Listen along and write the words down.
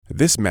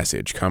This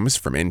message comes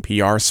from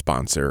NPR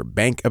sponsor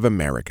Bank of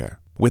America.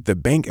 With the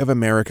Bank of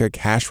America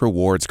Cash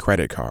Rewards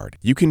credit card,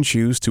 you can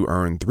choose to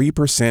earn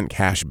 3%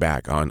 cash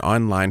back on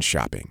online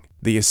shopping.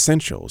 The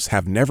essentials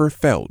have never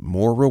felt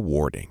more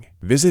rewarding.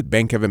 Visit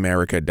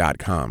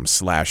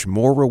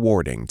bankofamerica.com/more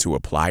rewarding to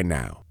apply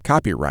now.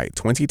 Copyright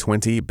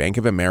 2020 Bank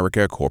of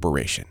America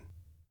Corporation.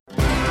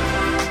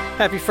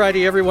 Happy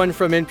Friday, everyone,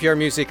 from NPR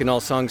Music and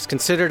All Songs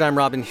Considered. I'm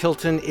Robin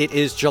Hilton. It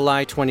is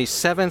July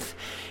 27th,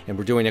 and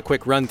we're doing a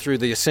quick run through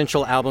the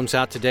essential albums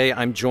out today.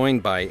 I'm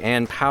joined by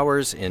Ann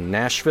Powers in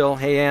Nashville.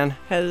 Hey, Ann.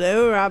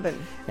 Hello, Robin.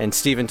 And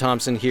Stephen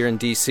Thompson here in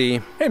D.C.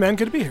 Hey, man.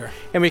 Good to be here.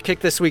 And we kick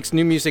this week's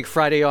New Music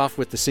Friday off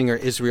with the singer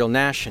Israel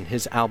Nash and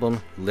his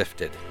album,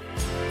 Lifted.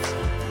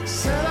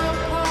 Set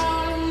up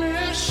on a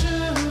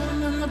mission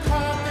in the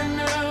part they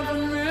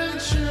never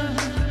mentioned.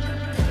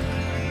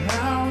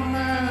 Now a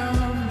man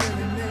of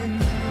many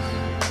names.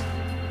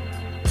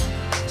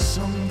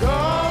 Some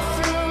go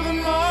through the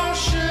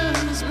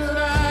motions, but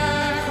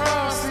I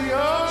cross the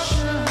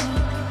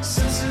ocean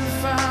since you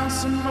found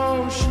some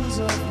motions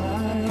of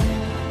mine.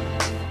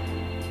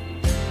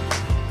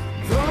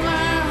 Though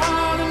my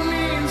heart it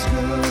means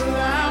good,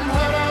 I'm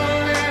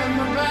huddled in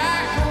the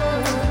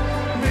backwood,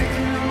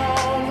 making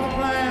all the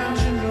plans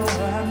you know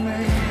I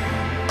made.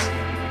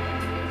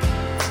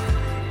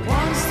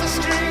 Once the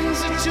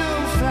strings are too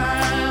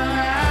fine,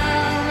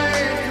 I'll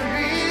make a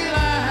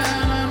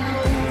beeline and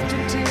move to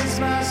tease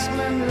my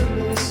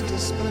splendorless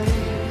displays.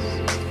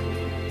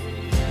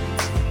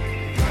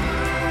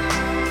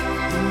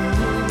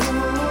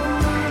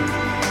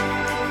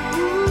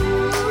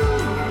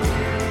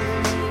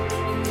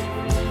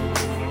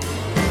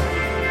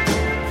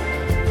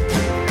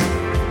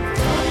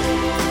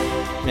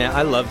 Yeah,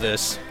 I love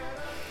this.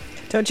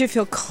 Don't you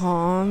feel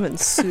calm and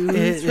soothed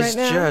It right is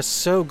now? just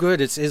so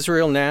good. It's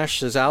Israel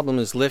Nash. His album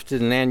is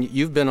Lifted. And Ann,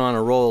 you've been on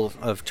a roll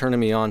of turning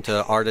me on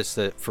to artists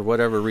that, for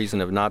whatever reason,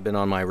 have not been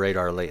on my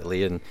radar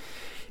lately. And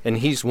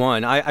he's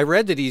one. I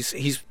read that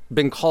he's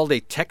been called a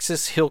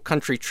Texas hill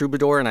country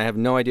troubadour, and I have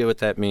no idea what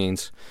that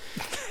means.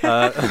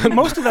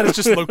 Most of that is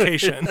just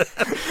location.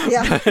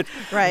 Yeah,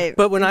 right.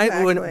 But when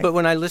exactly.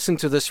 when I listened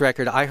to this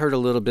record, I heard a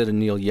little bit of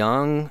Neil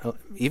Young,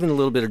 even a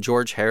little bit of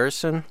George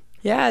Harrison.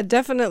 Yeah,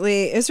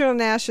 definitely. Israel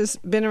Nash has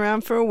been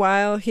around for a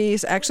while.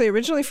 He's actually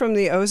originally from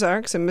the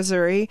Ozarks in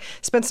Missouri,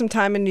 spent some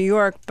time in New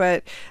York,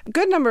 but a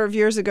good number of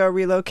years ago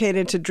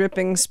relocated to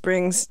Dripping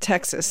Springs,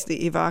 Texas,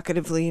 the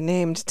evocatively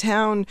named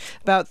town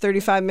about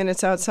 35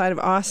 minutes outside of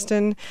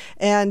Austin.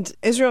 And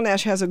Israel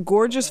Nash has a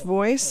gorgeous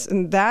voice,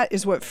 and that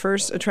is what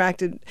first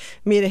attracted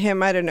me to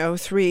him, I don't know,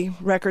 3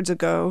 records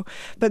ago.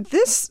 But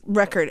this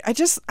record, I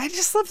just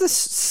love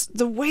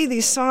the way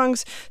these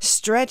songs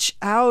stretch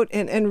out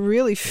and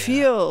really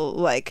feel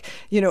like,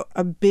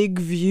 a big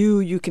view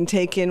you can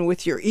take in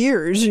with your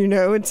ears.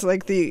 It's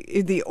like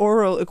the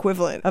oral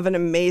equivalent of an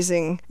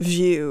amazing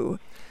view.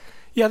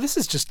 Yeah, this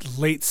is just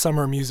late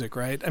summer music,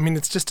 right? I mean,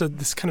 it's just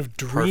this kind of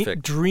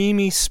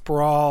dreamy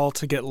sprawl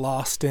to get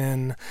lost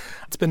in.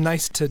 It's been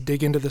nice to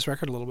dig into this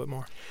record a little bit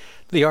more.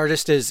 The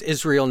artist is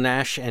Israel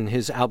Nash, and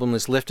his album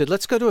is Lifted.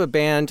 Let's go to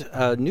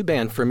a new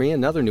band for me,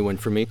 another new one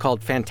for me,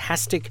 called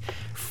Phantastic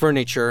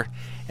Ferniture,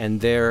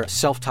 and their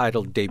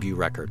self-titled debut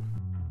record.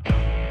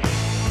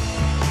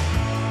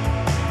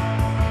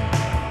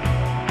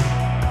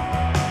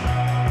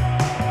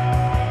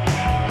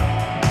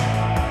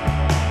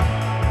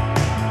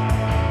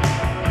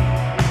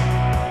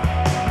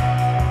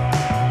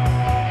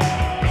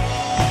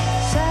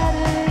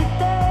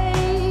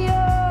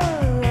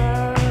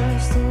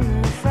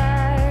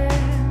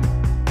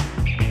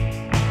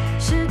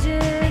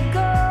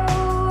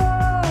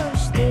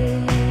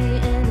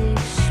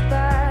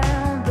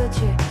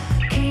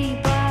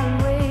 Keep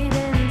on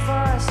waiting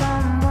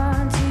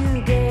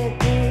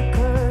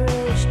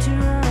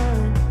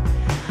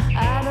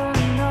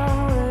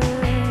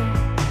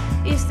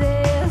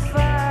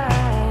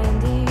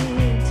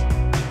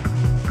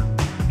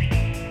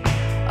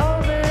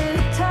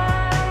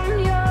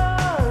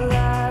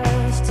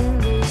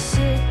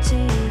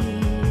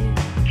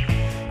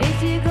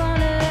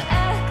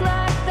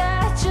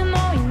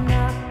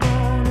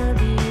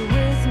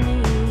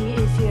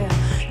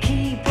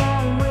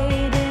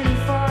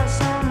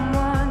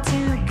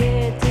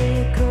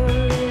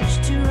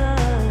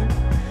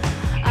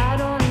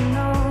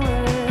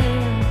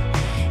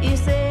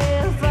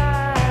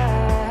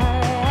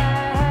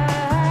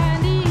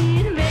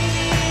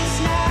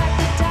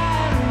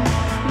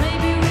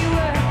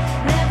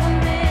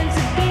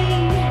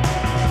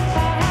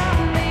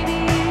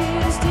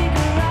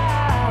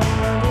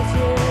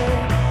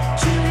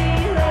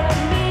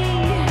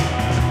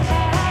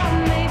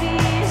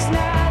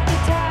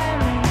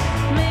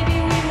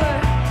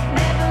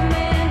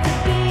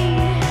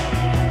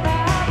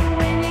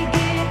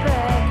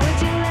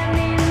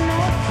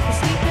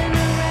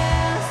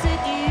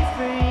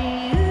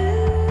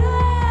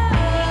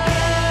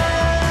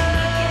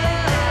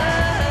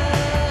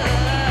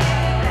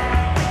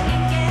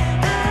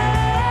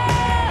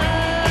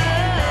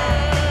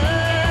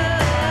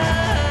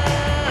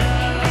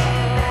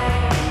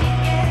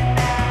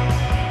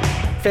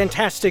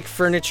Phantastic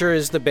Ferniture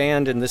is the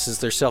band, and this is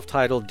their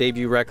self-titled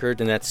debut record,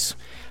 and that's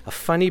a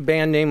funny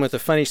band name with a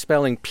funny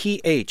spelling,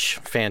 PH,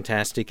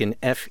 Phantastic, and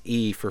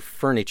FE for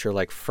furniture,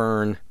 like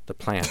fern, the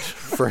plant,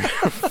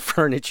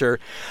 furniture.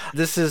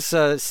 This is,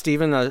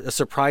 Stephen, a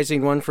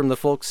surprising one from the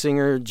folk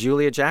singer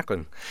Julia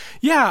Jacklin.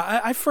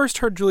 Yeah, I first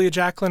heard Julia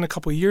Jacklin a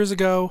couple years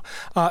ago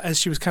as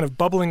she was kind of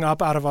bubbling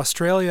up out of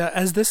Australia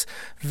as this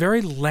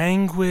very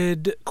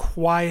languid,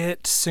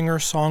 quiet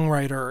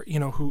singer-songwriter,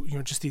 who,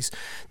 just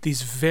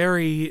these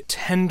very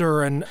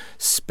tender and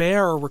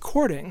spare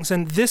recordings.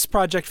 And this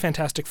project,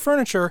 Phantastic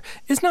Ferniture,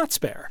 is not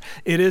spare.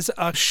 It is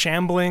a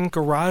shambling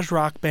garage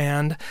rock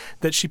band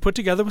that she put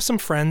together with some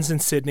friends in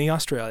Sydney,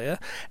 Australia,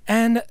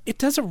 and it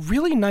does a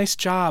really nice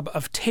job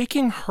of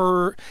taking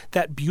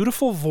that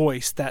beautiful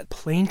voice, that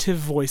plaintive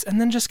voice, and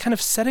then just kind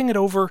of setting it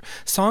over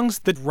songs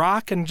that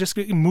rock and just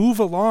move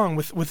along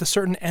with a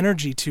certain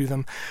energy to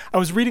them. I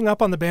was reading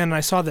up on the band and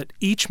I saw that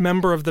each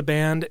member of the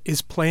band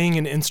is playing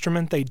an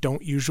instrument they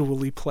don't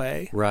usually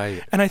play.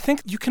 Right. And I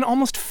think you can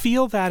almost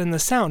feel that in the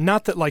sound.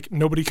 Not that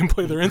nobody can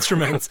play their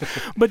instruments,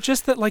 but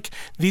just that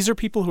these are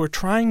people who are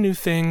trying new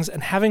things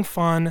and having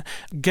fun,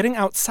 getting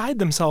outside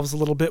themselves a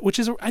little bit, which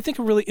is, I think,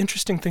 a really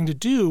interesting thing to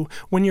do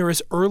when you're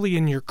as early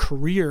in your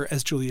career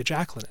as Julia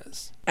Jacklin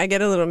is. I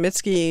get a little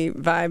Mitski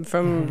vibe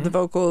from the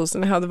vocals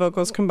and how the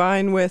vocals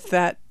combine with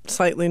that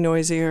slightly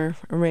noisier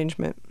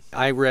arrangement.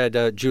 I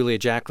read Julia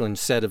Jacklin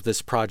said of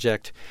this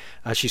project,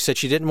 she said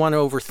she didn't want to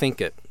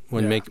overthink it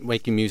when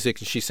making music.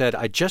 And she said,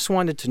 I just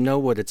wanted to know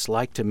what it's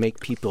like to make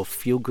people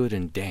feel good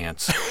and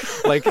dance.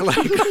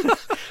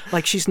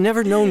 like she's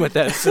never known what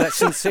that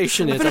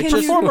sensation is. I've been a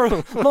performer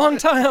a long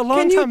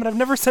time, and I've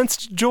never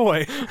sensed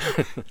joy.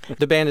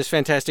 The band is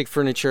Phantastic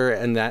Ferniture,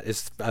 and that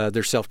is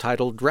their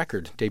self-titled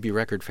debut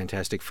record,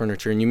 Phantastic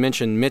Ferniture. And you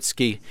mentioned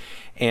Mitski,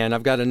 and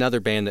I've got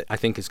another band that I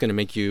think is going to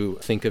make you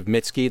think of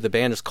Mitski. The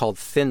band is called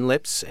Thin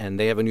Lips, and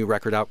they have a new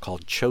record out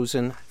called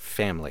Chosen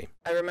Family.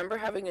 I remember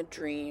having a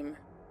dream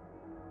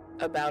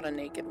about a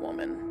naked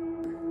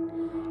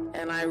woman,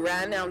 and I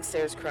ran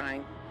downstairs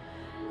crying,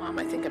 Mom,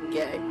 I think I'm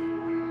gay.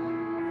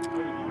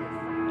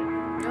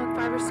 Like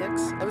 5 or 6.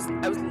 I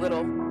was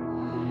little.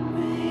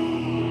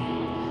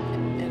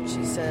 And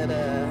she said,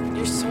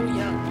 you're so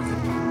young, you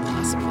could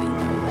possibly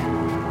know that.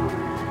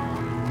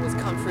 I was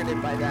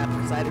comforted by that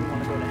because I didn't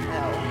want to go to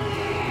hell.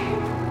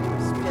 I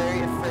was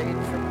very afraid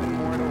for my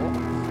mortal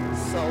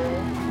soul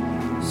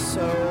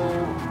so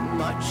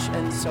much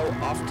and so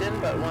often,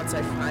 but once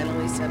I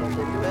finally settled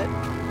into it,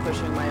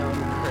 pushing my own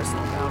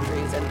personal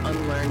boundaries and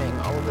unlearning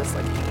all of this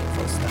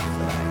hateful stuff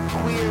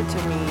queer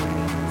to me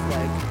means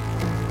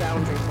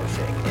boundary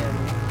pushing in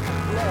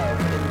love,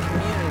 in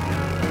community,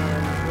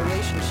 in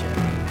relationship,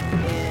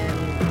 in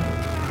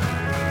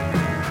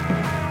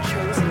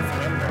chosen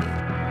family.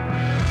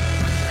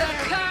 The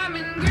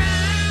common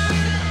ground,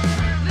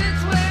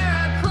 that's where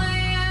I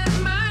plant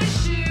my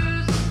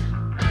shoes.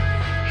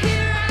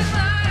 Here I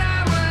thought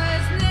I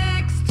was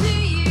next to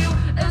you,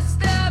 a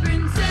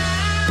stubborn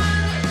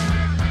sound.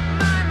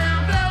 My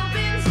mouth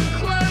opens and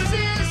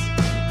closes,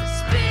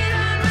 spit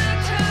on my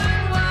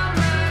tongue while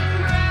my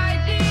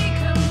pride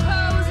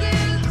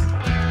decomposes.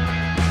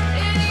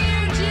 And you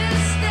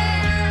just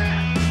stare.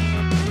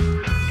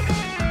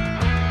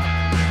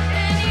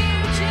 And you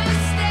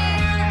just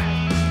stare.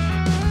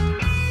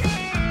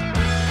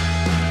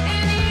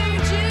 And you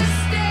just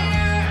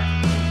stare.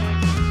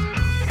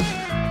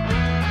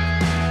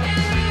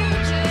 And you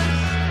just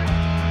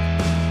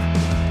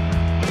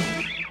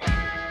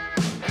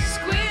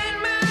squint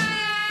my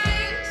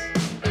eyes.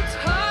 It's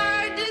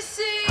hard to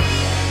see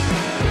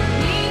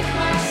beneath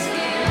my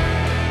skin.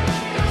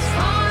 It's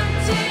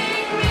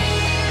haunting me.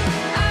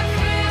 I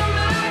feel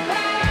my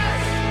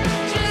past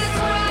just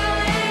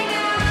welling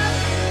up.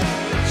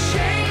 The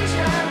change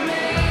I've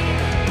made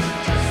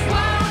just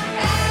won't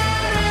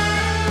add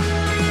up.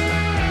 It's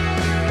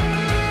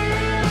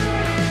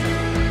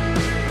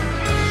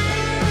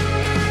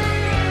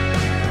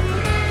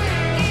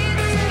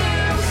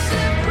no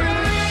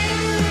surprise.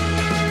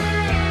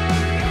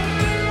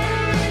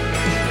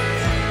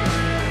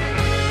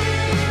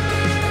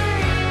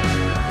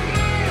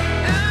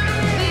 I'm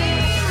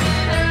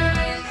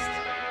demonized.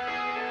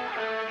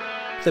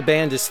 The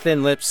band is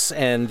Thin Lips,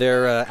 and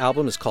their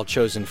album is called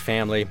Chosen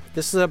Family.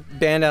 This is a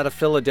band out of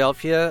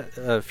Philadelphia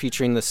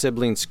featuring the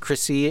siblings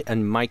Chrissy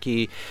and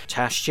Mikey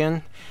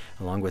Tashjian,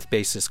 along with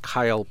bassist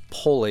Kyle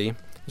Poley.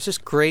 It's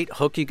just great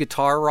hooky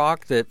guitar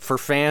rock that for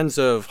fans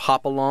of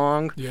Hop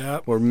Along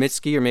or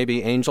Mitski or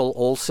maybe Angel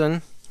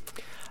Olsen,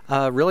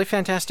 really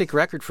fantastic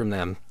record from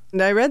them.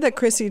 And I read that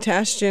Chrissy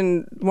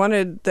Tashjian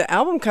wanted the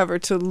album cover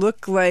to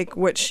look like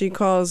what she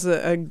calls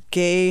a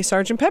gay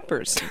Sgt.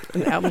 Pepper's,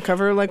 an album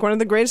cover like one of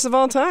the greatest of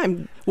all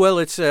time. Well,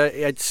 it's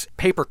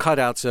paper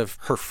cutouts of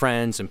her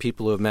friends and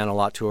people who have meant a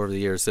lot to her over the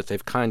years that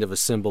they've kind of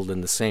assembled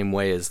in the same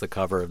way as the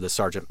cover of the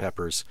Sgt.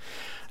 Pepper's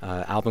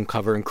album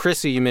cover. And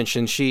Chrissy, you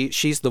mentioned,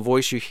 she's the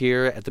voice you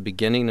hear at the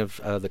beginning of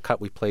the cut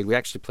we played. We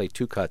actually played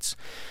 2 cuts.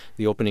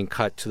 The opening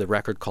cut to the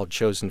record called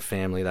Chosen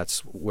Family,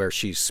 that's where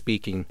she's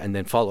speaking, and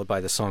then followed by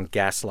the song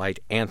Gaslight Gaslight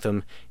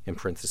Anthem, in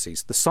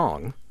parentheses, the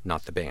song,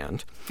 not the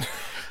band.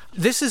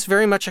 This is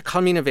very much a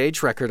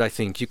coming-of-age record, I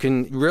think.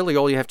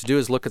 All you have to do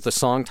is look at the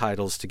song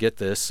titles to get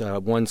this.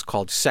 One's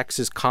called Sex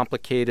is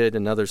Complicated,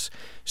 another's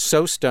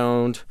So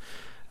Stoned.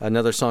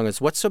 Another song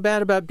is What's So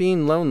Bad About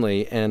Being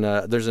Lonely? And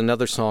there's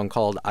another song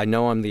called I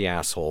Know I'm the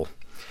Asshole.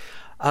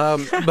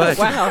 But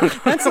Wow,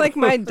 that's like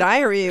my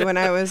diary when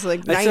I was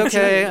like 19.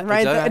 Okay.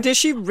 Right? Did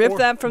she rip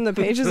that from the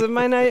pages of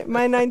my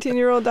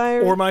 19-year-old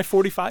diary? Or my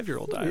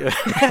 45-year-old diary.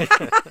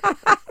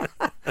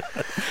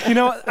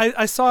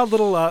 I saw a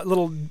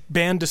little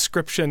band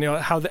description,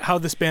 how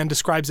this band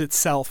describes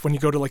itself when you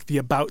go to like the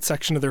About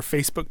section of their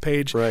Facebook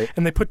page. Right.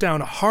 And they put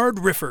down Hard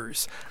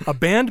Riffers, a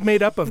band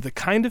made up of the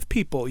kind of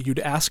people you'd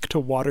ask to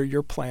water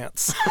your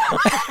plants.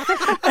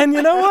 And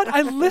you know what?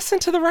 I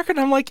listened to the record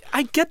and I'm like,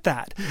 I get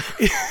that.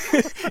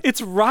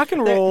 It's rock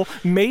and roll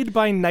made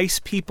by nice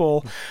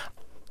people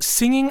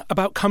singing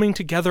about coming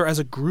together as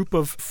a group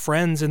of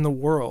friends in the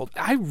world.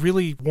 I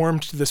really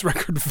warmed to this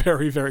record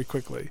very, very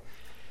quickly.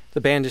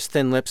 The band is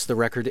Thin Lips. The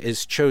record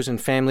is Chosen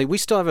Family. We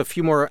still have a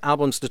few more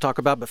albums to talk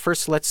about, but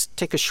first let's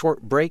take a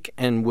short break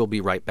and we'll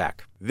be right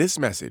back. This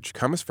message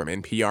comes from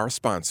NPR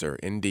sponsor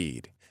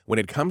Indeed. When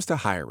it comes to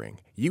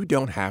hiring, you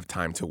don't have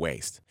time to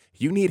waste.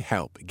 You need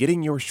help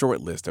getting your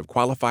short list of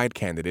qualified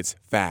candidates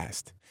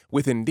fast.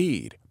 With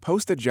Indeed,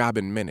 post a job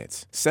in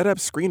minutes, set up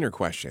screener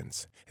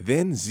questions,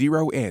 then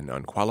zero in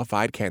on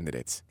qualified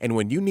candidates. And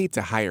when you need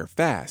to hire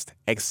fast,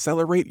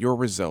 accelerate your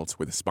results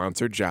with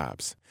sponsored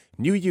jobs.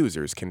 New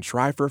users can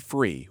try for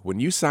free when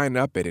you sign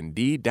up at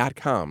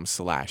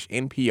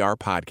Indeed.com/NPR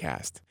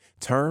podcast.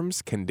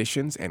 Terms,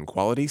 conditions, and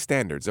quality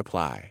standards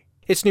apply.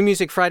 It's New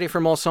Music Friday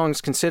from All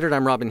Songs Considered.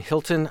 I'm Robin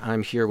Hilton.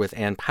 I'm here with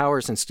Ann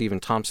Powers and Stephen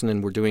Thompson,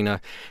 and we're doing a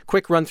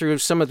quick run-through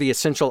of some of the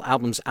essential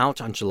albums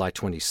out on July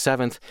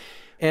 27th.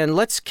 And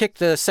let's kick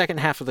the second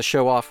half of the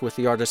show off with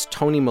the artist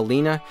Tony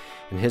Molina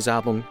and his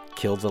album,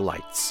 Kill the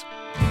Lights.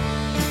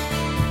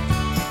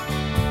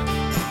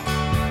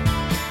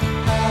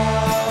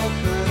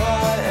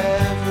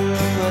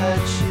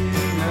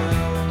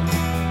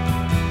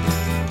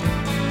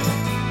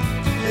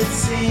 It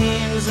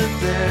seems that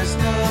there's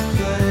no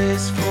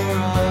place for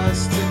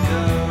us to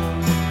go.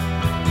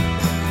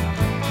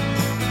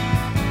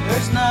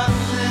 There's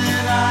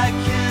nothing I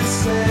can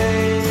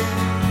say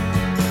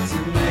to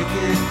make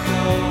it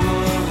go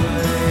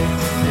away.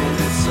 And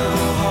it's so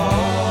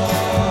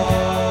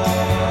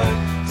hard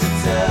to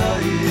tell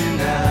you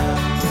now.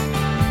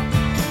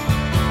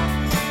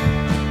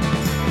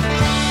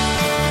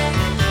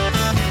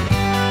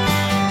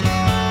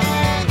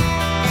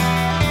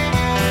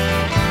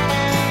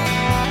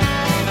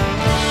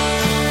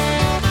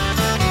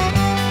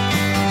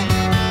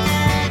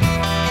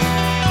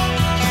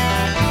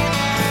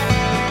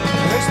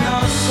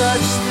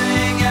 Such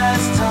thing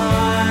as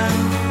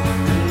time,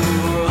 and the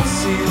world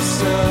seems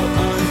so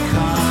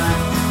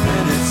unkind,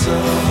 and it's so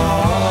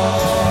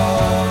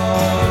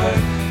hard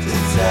to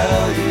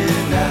tell you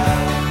now.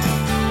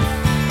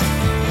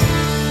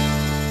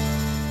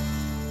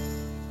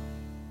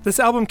 This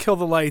album, Kill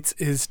the Lights,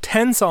 is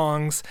 10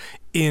 songs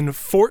in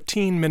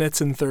 14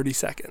 minutes and 30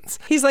 seconds.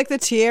 He's like the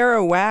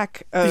Tierra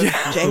Whack of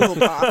jangle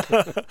pop.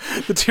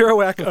 The Tierra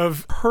Whack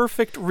of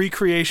perfect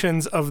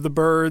recreations of the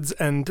Byrds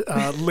and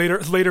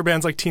later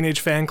bands like Teenage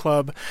Fan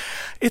Club.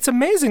 It's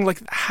amazing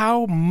like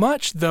how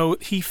much, though,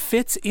 he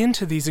fits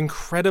into these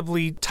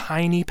incredibly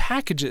tiny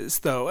packages,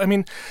 though. I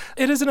mean,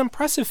 it is an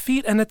impressive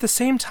feat, and at the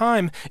same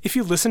time, if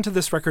you listen to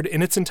this record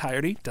in its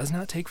entirety, does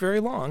not take very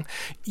long,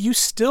 you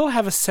still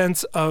have a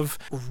sense of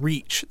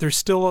reach. There's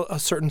still a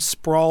certain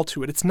sprawl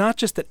to it. It's not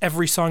just that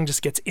every song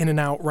just gets in and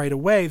out right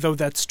away, though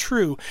that's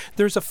true.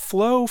 There's a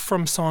flow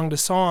from song to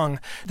song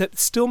that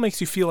still makes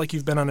you feel like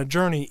you've been on a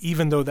journey,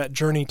 even though that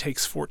journey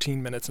takes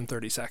 14 minutes and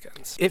 30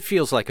 seconds. It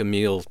feels like a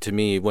meal to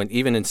me when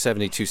even in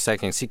 72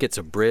 seconds, he gets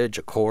a bridge,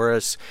 a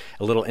chorus,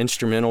 a little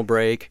instrumental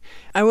break.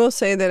 I will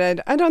say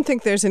that I don't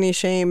think there's any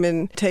shame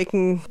in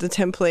taking the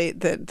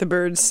template that the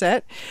Byrds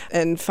set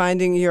and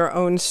finding your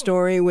own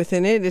story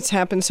within it. It's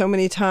happened so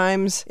many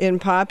times in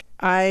pop.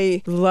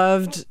 I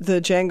loved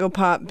the jangle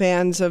pop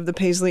bands of the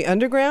Paisley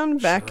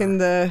Underground back in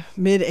the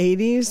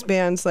mid-'80s,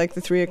 bands like the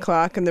 3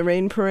 O'Clock and the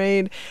Rain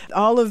Parade.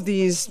 All of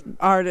these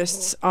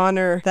artists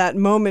honor that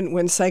moment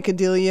when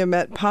psychedelia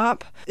met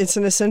pop. It's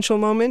an essential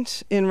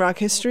moment in rock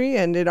history,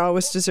 and it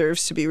always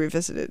deserves to be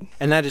revisited.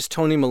 And that is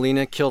Tony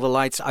Molina, Kill the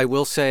Lights. I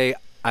will say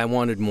I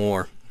wanted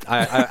more.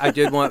 I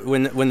did want,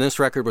 when this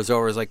record was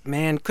over, I was like,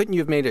 man, couldn't you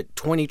have made it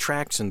 20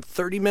 tracks and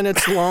 30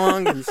 minutes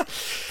long?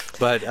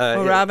 But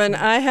well, Robin,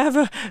 I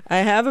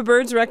have a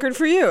Byrds record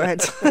for you.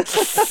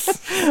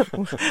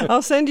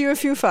 I'll send you a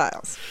few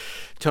files.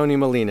 Tony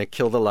Molina,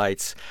 Kill the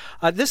Lights.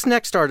 This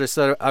next artist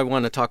that I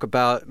want to talk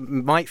about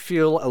might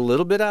feel a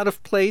little bit out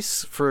of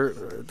place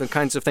for the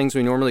kinds of things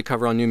we normally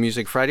cover on New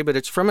Music Friday, but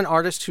it's from an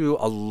artist who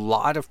a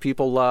lot of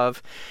people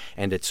love,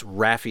 and it's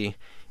Raffi.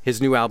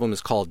 His new album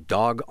is called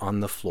Dog on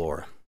the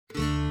Floor.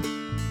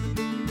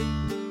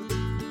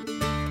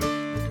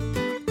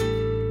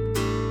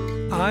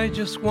 I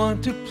just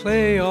want to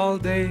play all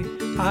day,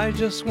 I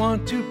just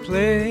want to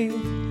play.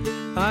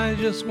 I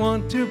just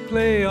want to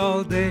play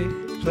all day.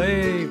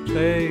 Play,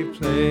 play,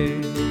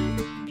 play.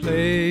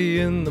 Play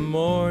in the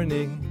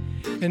morning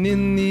and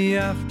in the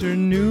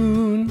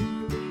afternoon.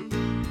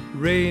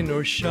 Rain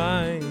or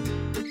shine,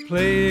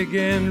 play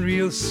again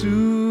real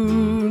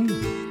soon.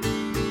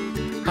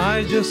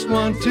 I just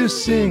want to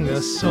sing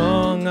a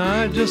song.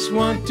 I just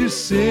want to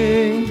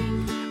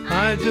sing.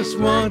 I just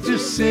want to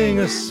sing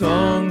a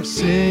song.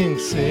 Sing,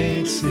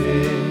 sing,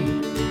 sing.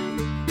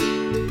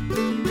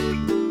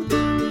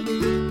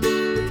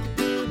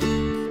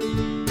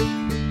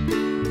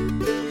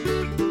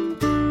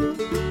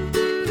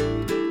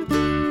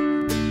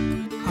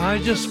 I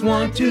just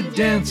want to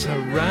dance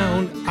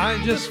around.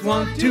 I just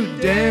want to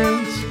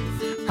dance.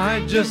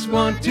 I just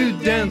want to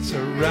dance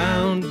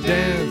around.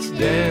 Dance,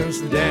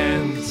 dance,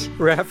 dance.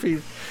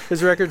 Raffi,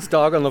 his record's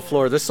Dog on the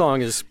Floor. This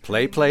song is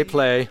Play, Play,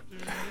 Play.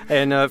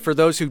 And for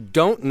those who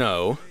don't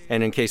know,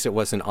 and in case it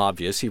wasn't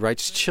obvious, he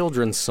writes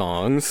children's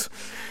songs.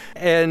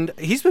 And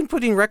he's been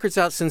putting records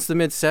out since the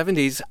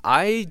mid-'70s.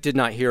 I did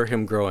not hear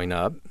him growing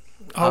up.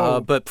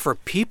 But for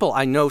people,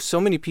 I know so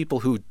many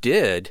people who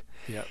did.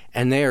 Yep.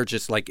 And they are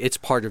just like, it's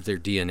part of their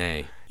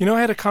DNA. You know,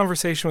 I had a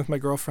conversation with my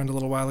girlfriend a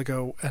little while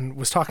ago and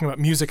was talking about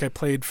music I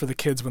played for the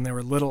kids when they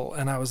were little.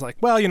 And I was like,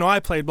 well, you know, I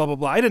played blah, blah,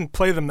 blah. I didn't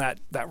play them that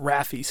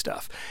Raffi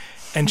stuff.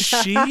 And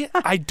she,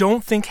 I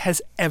don't think,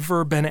 has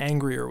ever been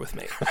angrier with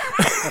me.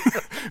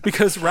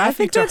 Because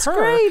Raffi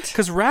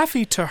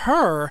to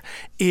her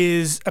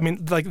is, I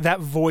mean, like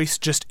that voice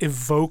just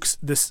evokes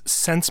this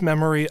sense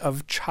memory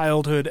of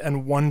childhood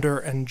and wonder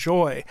and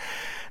joy.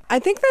 I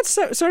think that's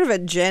sort of a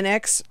Gen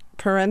X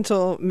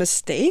parental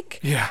mistake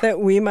that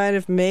we might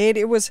have made.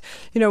 It was,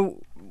 you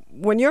know,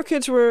 when your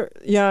kids were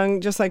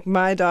young, just like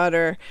my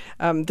daughter,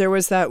 there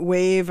was that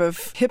wave of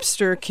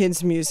hipster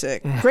kids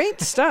music.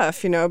 Great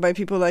stuff, you know, by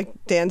people like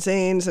Dan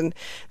Zanes and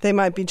They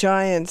Might Be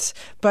Giants.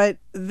 But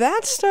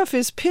that stuff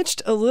is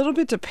pitched a little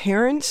bit to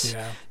parents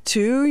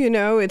too. You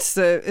know, it's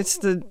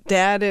the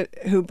dad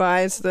who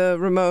buys the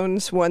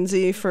Ramones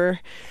onesie for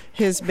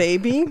his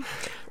baby.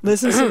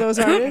 Listens to those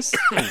artists.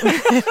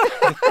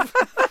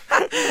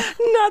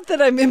 Not that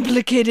I'm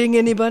implicating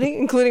anybody,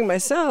 including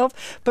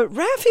myself, but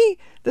Raffi,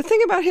 the thing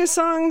about his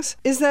songs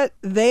is that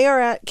they are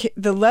at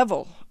the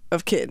level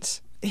of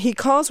kids. He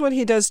calls what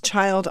he does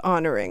child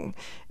honoring,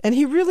 and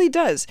he really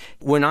does.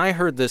 When I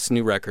heard this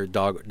new record,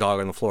 Dog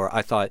on the Floor,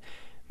 I thought,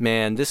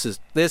 man, this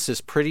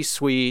is pretty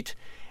sweet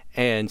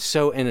and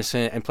so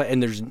innocent.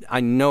 And I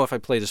know if I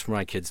play this for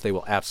my kids, they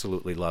will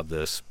absolutely love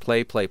this.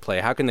 Play, play,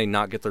 play. How can they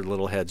not get their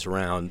little heads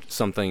around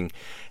something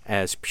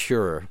as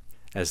pure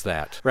as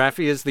that?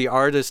 Raffi is the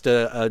artist,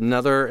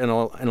 another in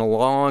a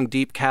long,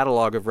 deep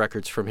catalog of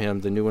records from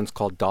him. The new one's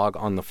called Dog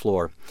on the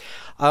Floor.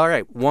 All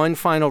right, one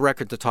final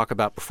record to talk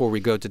about before we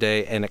go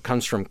today, and it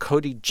comes from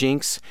Cody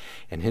Jinks,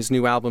 and his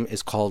new album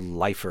is called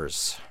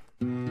Lifers.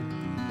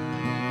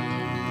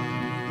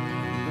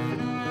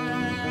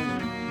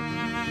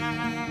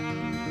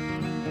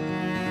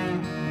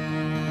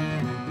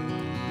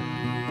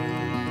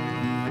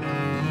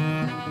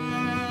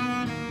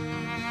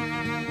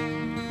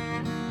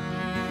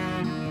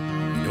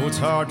 It's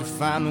hard to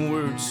find the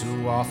words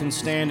so often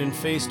standing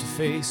face to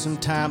face.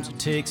 Sometimes it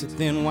takes a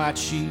thin white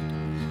sheet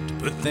to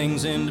put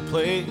things into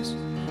place.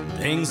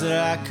 Things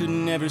that I could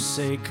never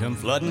say come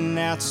flooding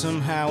out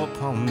somehow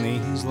upon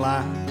these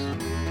lines.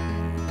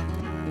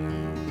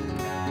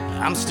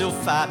 I'm still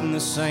fighting the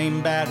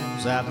same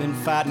battles I've been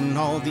fighting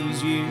all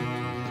these years.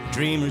 A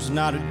dreamer's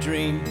not a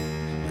dream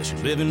unless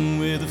you're living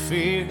with a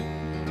fear.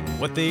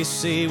 What they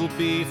say will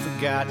be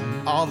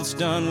forgotten, all that's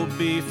done will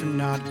be for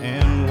naught,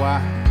 and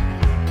why?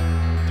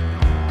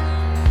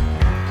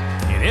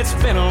 It's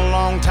been a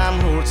long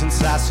time, Lord,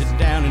 since I sit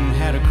down and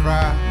had a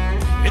cry.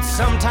 It's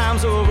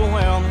sometimes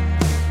overwhelming,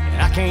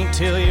 and I can't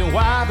tell you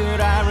why, but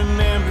I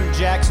remember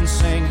Jackson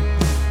singing,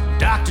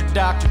 "Doctor,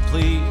 doctor,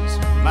 please,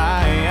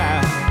 my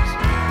eyes."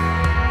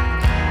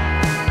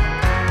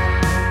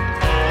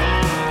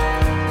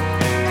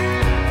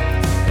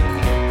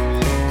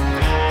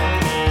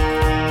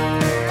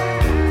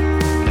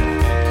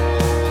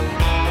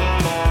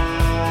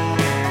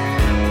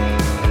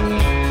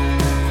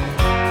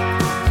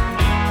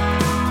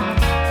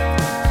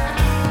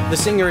 The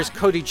singer is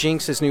Cody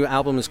Jinks. His new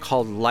album is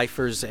called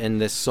Lifers, and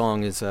this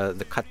song is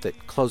the cut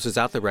that closes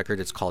out the record.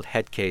 It's called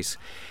Headcase.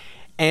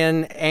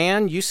 And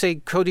Anne, you say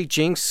Cody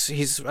Jinks,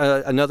 he's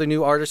another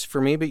new artist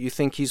for me, but you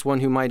think he's one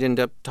who might end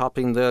up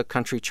topping the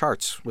country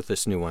charts with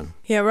this new one.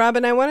 Yeah,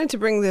 Robin, I wanted to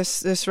bring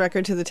this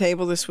record to the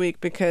table this week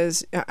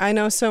because I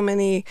know so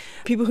many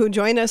people who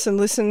join us and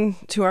listen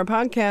to our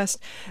podcast,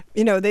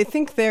 you know, they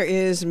think there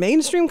is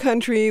mainstream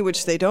country,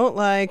 which they don't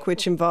like,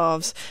 which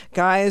involves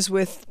guys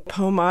with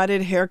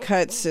pomaded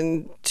haircuts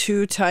and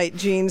too tight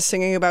jeans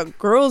singing about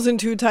girls in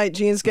too tight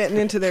jeans getting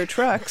into their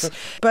trucks.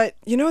 But,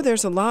 you know,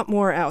 there's a lot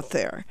more out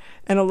there.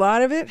 And a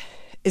lot of it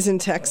is in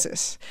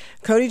Texas.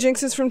 Cody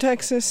Jinks is from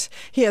Texas.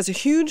 He has a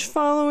huge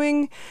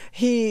following.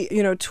 He,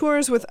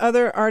 tours with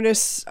other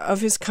artists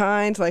of his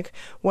kind, like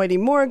Whitey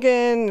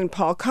Morgan and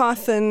Paul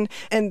Cawthon.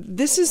 And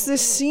this is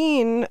this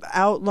scene,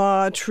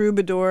 outlaw,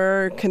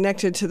 troubadour,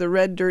 connected to the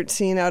red dirt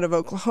scene out of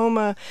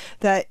Oklahoma,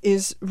 that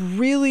is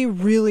really,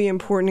 really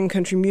important in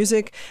country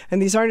music.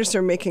 And these artists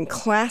are making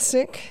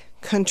classic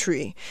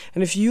country.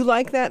 And if you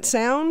like that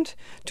sound,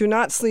 do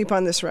not sleep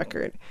on this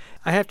record.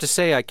 I have to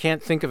say, I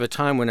can't think of a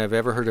time when I've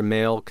ever heard a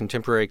male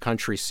contemporary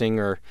country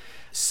singer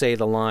say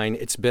the line,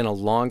 "It's been a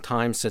long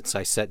time since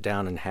I sat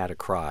down and had a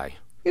cry."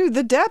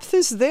 The depth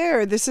is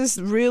there. This is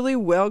really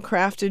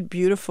well-crafted,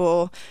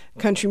 beautiful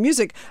country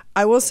music.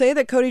 I will say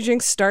that Cody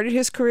Jinks started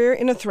his career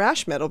in a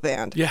thrash metal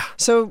band. Yeah.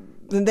 So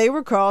they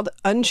were called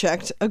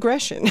Unchecked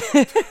Aggression.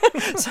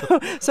 So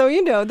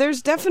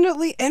there's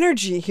definitely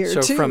energy here,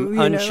 too. So from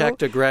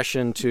unchecked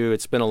aggression to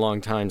it's been a long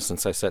time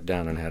since I sat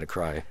down and had a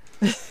cry.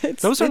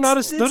 Those are not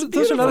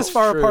as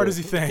far apart as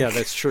you think. Yeah,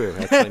 that's true.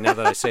 Actually, now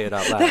that I say it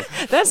out loud.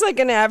 That's like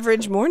an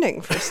average morning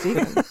for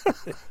Stephen.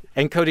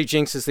 And Cody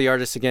Jinks is the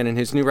artist again, and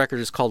his new record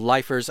is called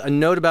Lifers. A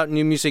note about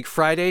New Music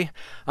Friday,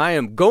 I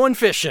am going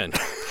fishing.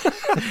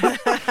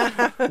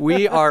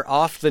 We are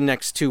off the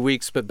next 2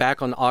 weeks, but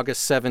back on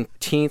August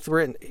 17th.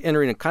 We're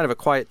entering a kind of a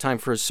quiet time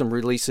for some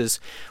releases.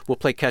 We'll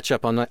play catch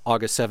up on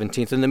August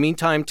 17th. In the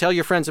meantime, tell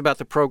your friends about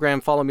the program.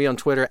 Follow me on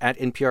Twitter at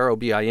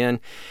NPROBIN.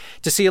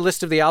 To see a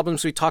list of the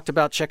albums we talked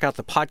about, check out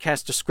the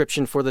podcast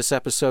description for this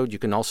episode. You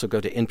can also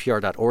go to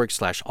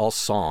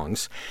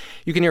npr.org/allsongs.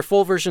 You can hear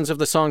full versions of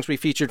the songs we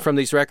featured from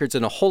these records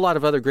and a whole lot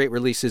of other great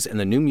releases in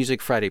the New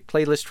Music Friday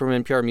playlist from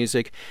NPR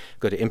Music.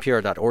 Go to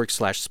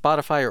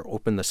npr.org/Spotify or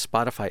open the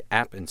Spotify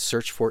app and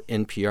search for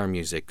NPR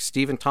Music.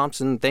 Stephen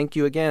Thompson, thank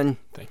you again.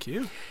 Thank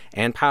you.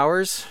 Ann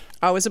Powers.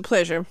 Always a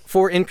pleasure.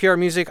 For NPR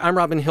Music, I'm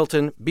Robin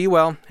Hilton. Be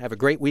well, have a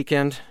great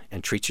weekend,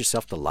 and treat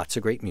yourself to lots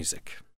of great music.